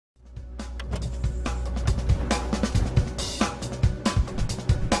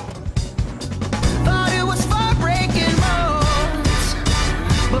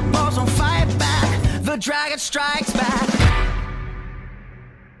dragon strikes back.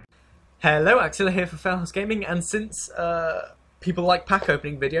 Hello, Axilla here for Hearthstone Gaming, and since people like pack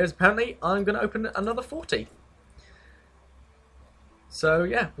opening videos, apparently I'm going to open another 40. So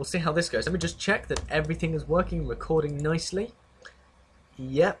yeah, we'll see how this goes. Let me just check that everything is working, recording nicely.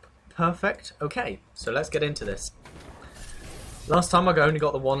 Yep, perfect. Okay, so let's get into this. Last time I only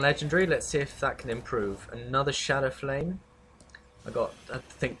got the one legendary. Let's see if that can improve. Another Shadow Flame. I got, I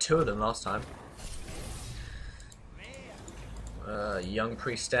think, 2 of them last time. Young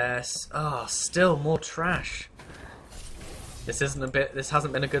Priestess. Ah, still more trash. This hasn't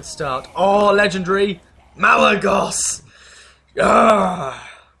been a good start. Oh, legendary Malagos. Ah,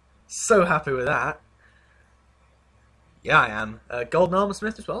 so happy with that. Yeah, I am. Golden Armor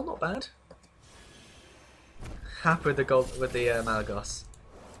Smith as well, not bad. Happy with the Malagos.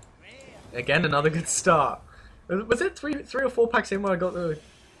 Again, another good start. Was it three or four packs in where I got the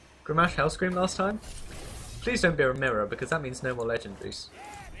Gramash Hellscream last time? Please don't be a mirror, because that means no more legendaries.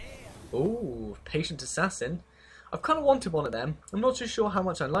 Ooh, Patient Assassin. I've kind of wanted one of them. I'm not too sure how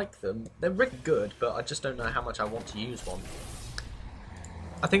much I like them. They're really good, but I just don't know how much I want to use one.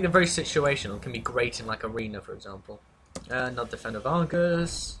 I think they're very situational. Can be great in like Arena, for example. Another Defender of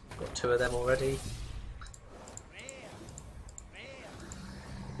Argus. Got 2 of them already.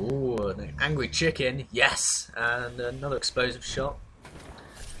 Ooh, an Angry Chicken. Yes! And another Explosive Shot.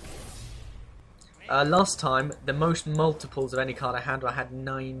 Last time, the most multiples of any card I had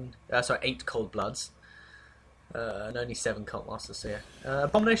 8 Cold Bloods. And only 7 Cult Masters here.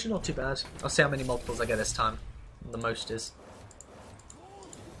 Abomination, not too bad. I'll see how many multiples I get this time. The most is.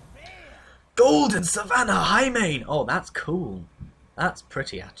 Golden Savannah Highmane! Oh, that's cool. That's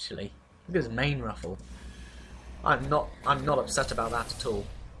pretty, actually. Look at his mane ruffle. I'm not upset about that at all.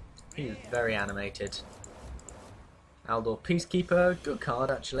 He's very animated. Aldor Peacekeeper, good card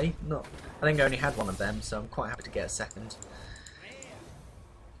actually. I think I only had one of them, so I'm quite happy to get a second.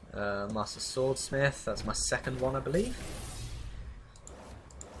 Master Swordsmith, that's my second one, I believe.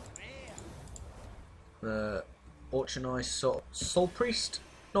 Orchanized Soul Priest,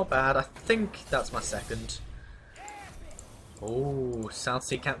 not bad. I think that's my second. Oh, South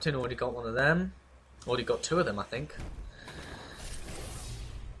Sea Captain, already got one of them. Already got 2 of them, I think.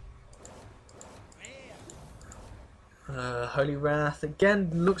 Holy Wrath,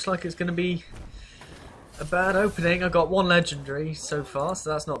 again, looks like it's going to be a bad opening. I got 1 legendary so far, so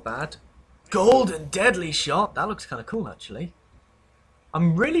that's not bad. Golden Deadly Shot, that looks kind of cool actually.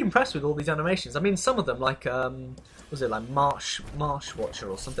 I'm really impressed with all these animations. I mean, some of them, like, was it like Marsh Watcher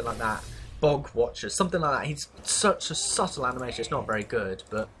or something like that? Bog Watcher, something like that. He's such a subtle animation, it's not very good,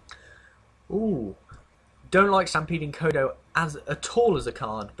 but... Ooh. Don't like Stampeding Kodo at all as a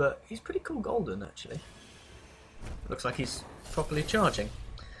card, but he's pretty cool golden actually. Looks like he's properly charging.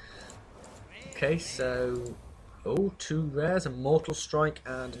 Okay, so... Oh, 2 rares, a Mortal Strike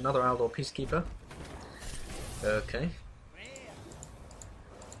and another Aldor Peacekeeper. Okay.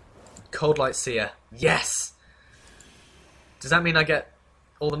 Cold Light Seer. Yes! Does that mean I get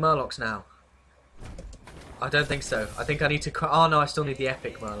all the Murlocs now? I don't think so. I think I need to... Oh no, I still need the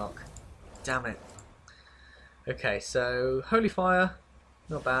Epic Murloc. Damn it. Okay, so Holy Fire,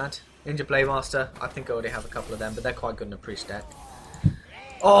 not bad. Ninja Blade Master, I think I already have a couple of them, but they're quite good in a priest deck.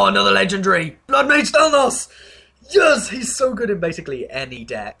 Oh, another legendary! Blood Mage Thanos! Yes! He's so good in basically any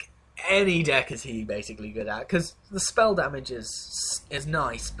deck. Any deck is he basically good at, because the spell damage is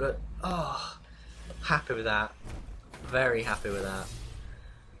nice, but oh, happy with that. Very happy with that.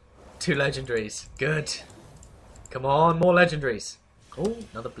 2 legendaries, good. Come on, more legendaries. Oh,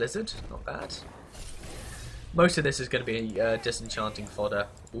 another Blizzard, not bad. Most of this is going to be disenchanting fodder.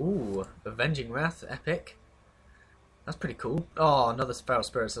 Ooh, Avenging Wrath, epic. That's pretty cool. Oh, another Feral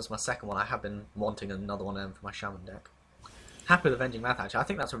Spirits, that's my second one. I have been wanting another one of them for my Shaman deck. Happy with Avenging Wrath, actually. I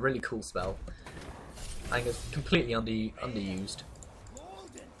think that's a really cool spell. I think it's completely underused.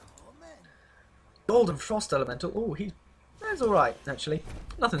 Golden Frost Elemental. Oh, he's alright, actually.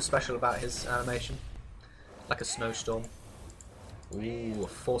 Nothing special about his animation. Like a snowstorm. Ooh,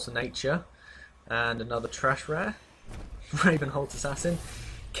 Force of Nature. And another trash rare. Ravenholt Assassin.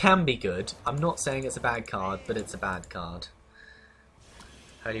 Can be good. I'm not saying it's a bad card, but it's a bad card.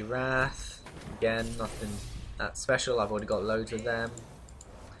 Holy Wrath. Again, nothing that special. I've already got loads of them.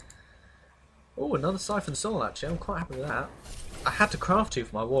 Oh, another Siphon Soul actually. I'm quite happy with that. I had to craft 2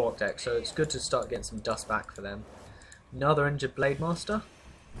 for my Warlock deck, so it's good to start getting some dust back for them. Another Injured Blade Master.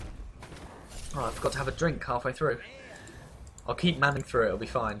 Oh, I forgot to have a drink halfway through. I'll keep manning through it, it'll be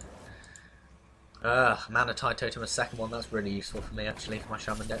fine. Mana Tide Totem, a second one, that's really useful for me actually, for my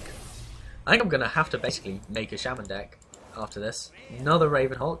Shaman deck. I think I'm going to have to basically make a Shaman deck after this. Another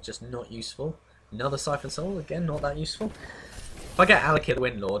Ravenholt, just not useful. Another Siphon Soul, again, not that useful. If I get Alakir the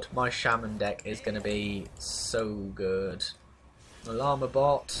Windlord, my Shaman deck is going to be so good. Llama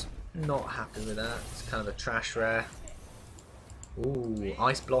Bot, not happy with that. It's kind of a trash rare. Ooh,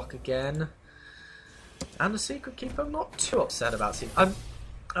 Ice Block again. And the Secret Keeper, I'm not too upset about Secret.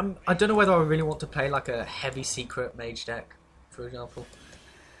 I don't know whether I really want to play like a heavy Secret Mage deck, for example.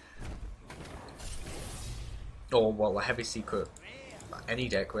 Or, well, a heavy Secret, any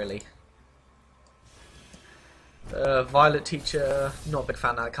deck really. Violet Teacher, not a big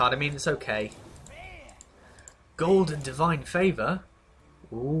fan of that card. I mean, it's okay. Golden Divine Favour.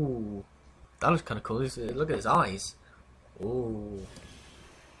 Ooh, that looks kind of cool. Look at his eyes. Ooh,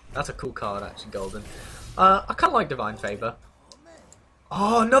 that's a cool card, actually, Golden. I kind of like Divine Favour.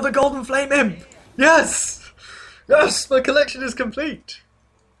 Oh, another Golden Flame Imp! Yes! Yes, my collection is complete!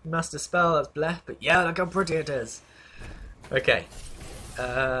 Master Spell, that's bleh, but yeah, look how pretty it is. Okay.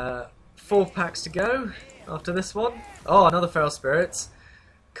 4 packs to go after this one. Oh, another Feral Spirits.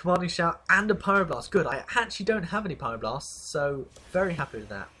 Commanding Shout and a Pyroblast. Good, I actually don't have any Pyroblasts, so very happy with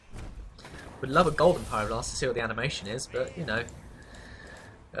that. Would love a golden Pyroblast to see what the animation is, but you know.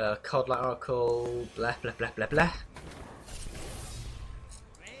 Codlight Oracle, bleh, bleh, bleh, bleh, bleh.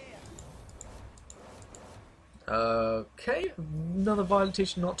 Okay, another Violet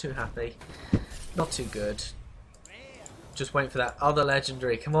Teacher, not too happy. Not too good. Just waiting for that other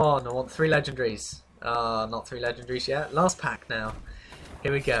legendary. Come on, I want 3 legendaries. Not 3 legendaries yet. Last pack now.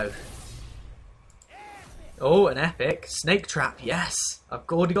 Here we go. Oh, an epic. Snake Trap, yes! I've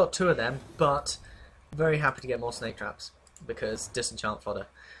already got 2 of them, but very happy to get more Snake Traps because Disenchant Fodder.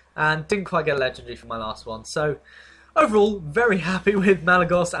 And didn't quite get a legendary for my last one. So, overall, very happy with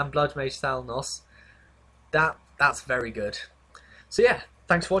Malagos and Blood Mage Thalnos. That's very good. So yeah,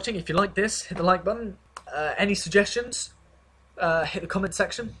 thanks for watching. If you like this, hit the like button. Any suggestions, hit the comment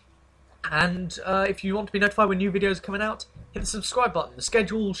section. And if you want to be notified when new videos are coming out, hit the subscribe button. The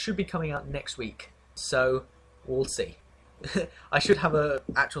schedule should be coming out next week. So, we'll see. I should have an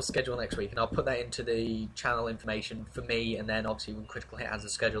actual schedule next week, and I'll put that into the channel information for me, and then obviously when Critical Hit has a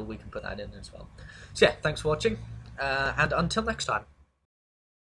schedule, we can put that in as well. So yeah, thanks for watching, and until next time.